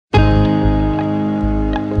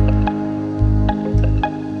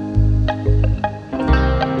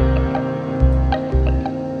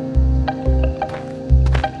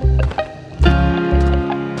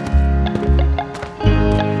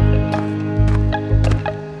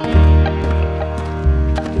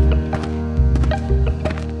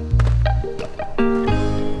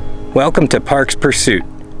Welcome to Parks Pursuit.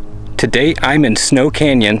 Today I'm in Snow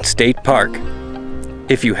Canyon State Park.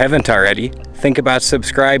 If you haven't already, think about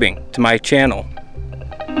subscribing to my channel.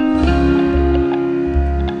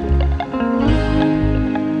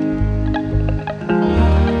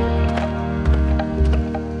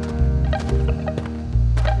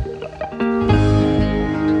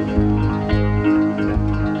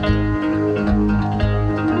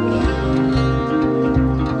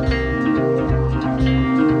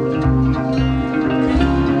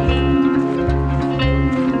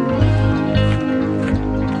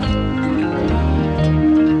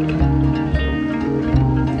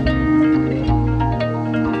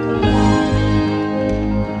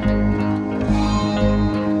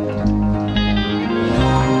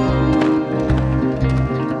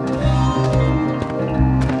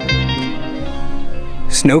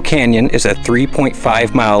 Snow Canyon is a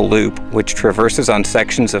 3.5-mile loop which traverses on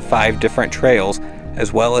sections of 5 different trails,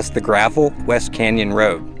 as well as the gravel West Canyon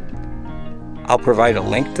Road. I'll provide a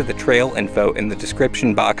link to the trail info in the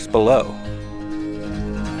description box below.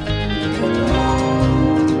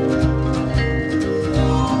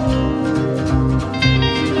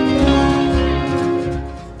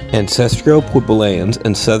 Ancestral Puebloans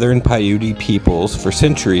and Southern Paiute peoples for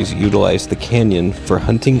centuries utilized the canyon for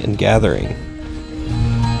hunting and gathering.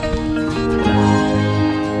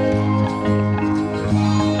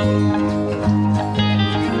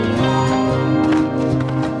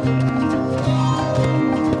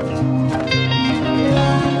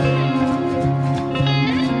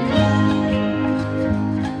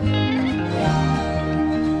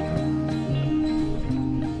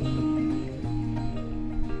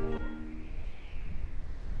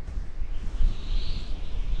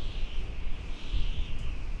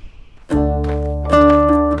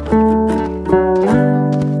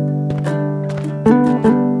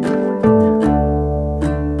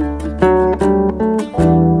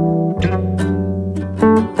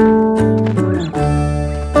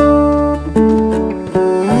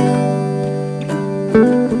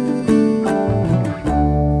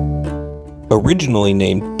 Originally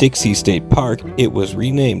named Dixie State Park, it was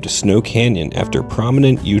renamed Snow Canyon after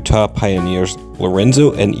prominent Utah pioneers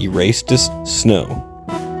Lorenzo and Erastus Snow.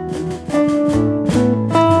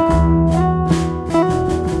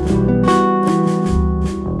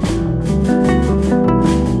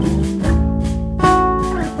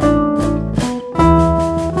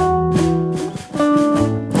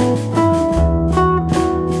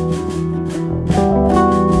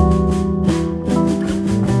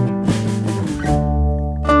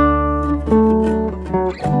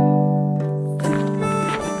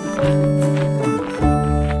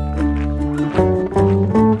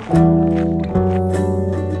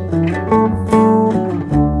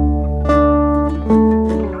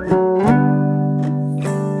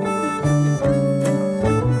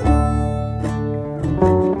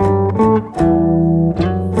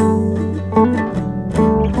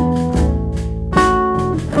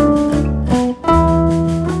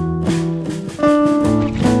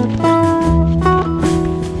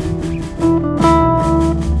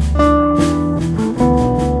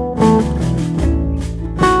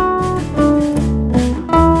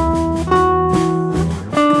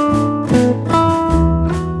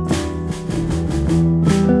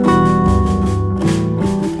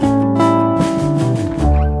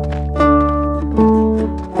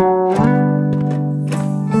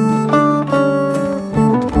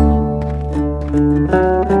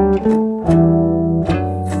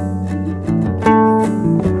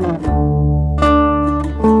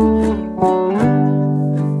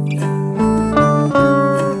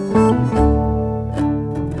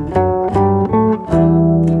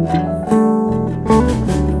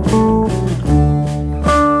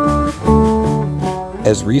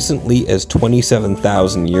 As recently as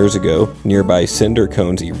 27,000 years ago, nearby cinder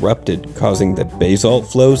cones erupted, causing the basalt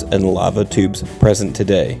flows and lava tubes present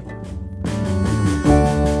today.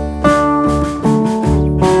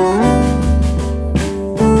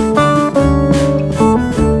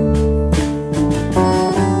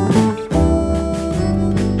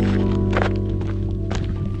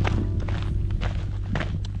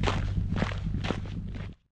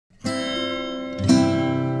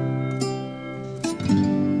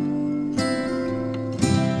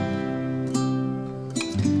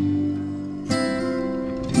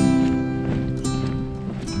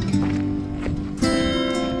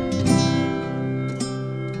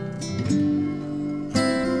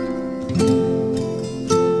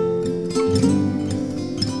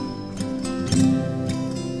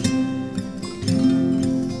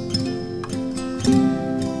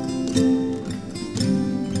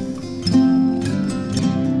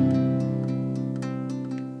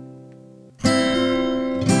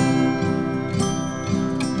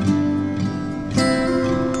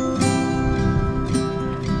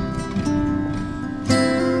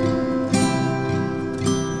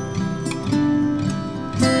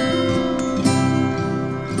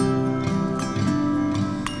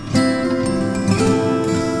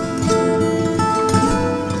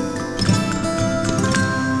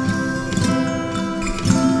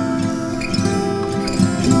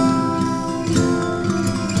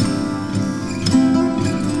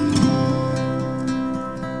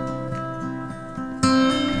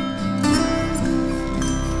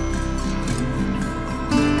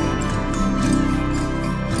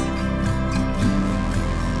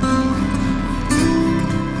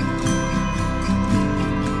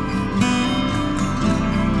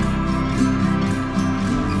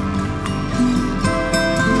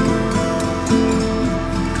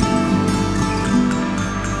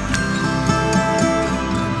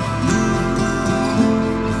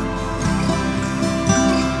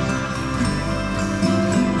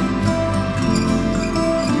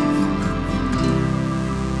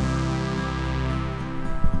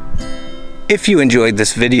 If you enjoyed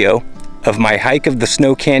this video of my hike of the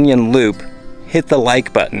Snow Canyon Loop, hit the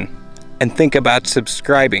like button and think about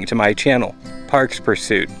subscribing to my channel, Parks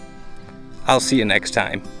Pursuit. I'll see you next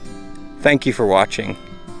time. Thank you for watching.